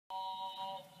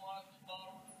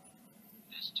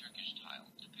This Turkish tile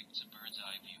depicts a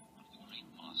bird's-eye view of the great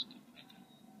Mosque of Mecca.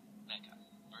 Mecca,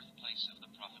 birthplace of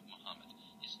the Prophet Muhammad,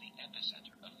 is the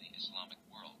epicenter of the Islamic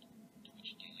world, to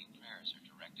which daily prayers are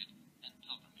directed and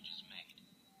pilgrimages made.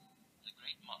 The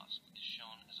great mosque is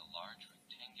shown as a large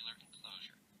rectangular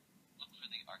enclosure. Look for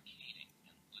the arcading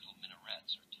and little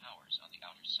minarets or towers on the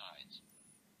outer sides.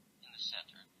 In the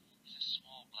center is a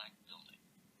small black building.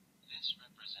 This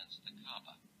represents the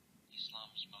Kaaba,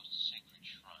 Islam's most sacred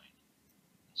shrine.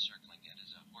 Encircling it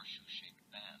is a horseshoe-shaped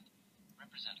band,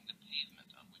 representing the pavement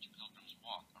on which pilgrims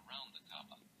walk around the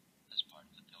Kaaba as part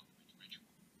of the pilgrimage ritual.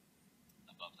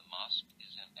 Above the mosque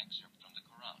is an excerpt from the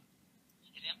Quran.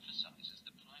 It emphasizes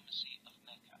the primacy of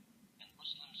Mecca and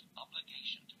Muslims'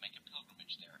 obligation to make a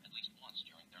pilgrimage there at least once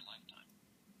during their lifetime.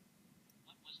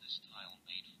 What was this tile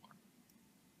made for?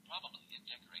 Probably it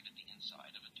decorated the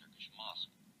inside of a Turkish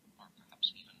mosque, or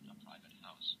perhaps even a private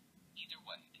house. Either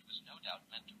way, it was no doubt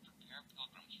meant to prepare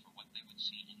pilgrims for what they would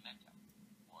see in Mecca,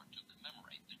 or to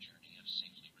commemorate the journey of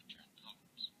safely returned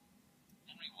pilgrims.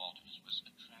 Henry Walters was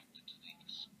attracted to the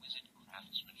exquisite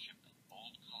craftsmanship and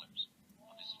bold colors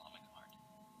of Islamic art,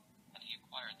 and he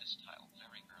acquired this tile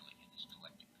very early in his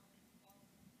collecting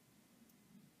career.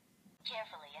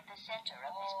 Carefully at the center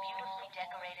of this beautifully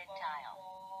decorated tile.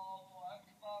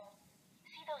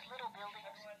 See those little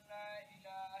buildings?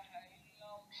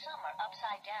 Some are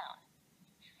upside down.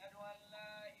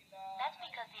 That's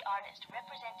because the artist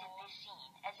represented this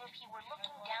scene as if he were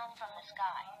looking down from the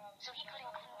sky, so he could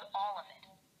include all of it.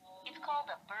 It's called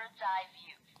a bird's eye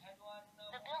view.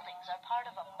 The buildings are part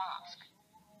of a mosque.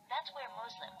 That's where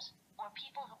Muslims, or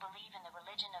people who believe in the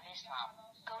religion of Islam,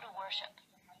 go to worship.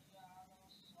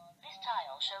 This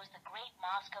tile shows the great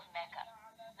Mosque of Mecca,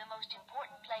 the most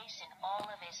important place in all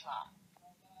of Islam.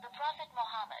 The Prophet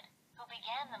Muhammad, who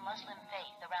began the Muslim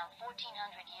faith around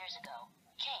 1400 years ago,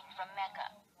 came from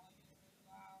Mecca.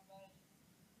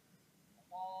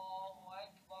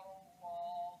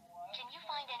 Can you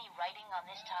find any writing on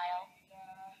this tile?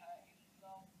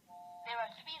 There are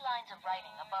 3 lines of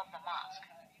writing above the mosque.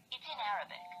 It's in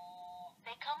Arabic.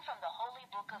 They come from the holy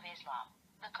book of Islam,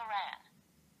 the Quran.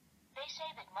 They say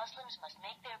that Muslims must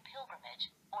make their pilgrimage,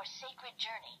 or sacred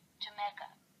journey, to Mecca.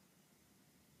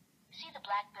 See the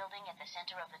black building at the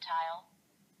center of the tile?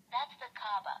 That's the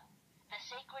Kaaba, the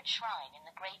sacred shrine in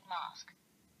the great mosque.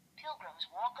 Pilgrims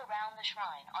walk around the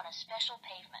shrine on a special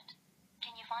pavement.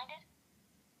 Can you find it?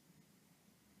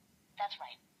 That's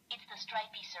right, it's the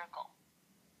stripy circle.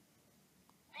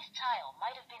 This tile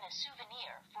might have been a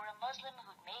souvenir for a Muslim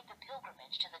who'd made the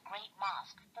pilgrimage to the great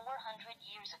mosque 400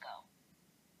 years ago.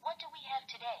 What do we have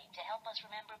today to help us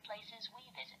remember places we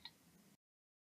visit?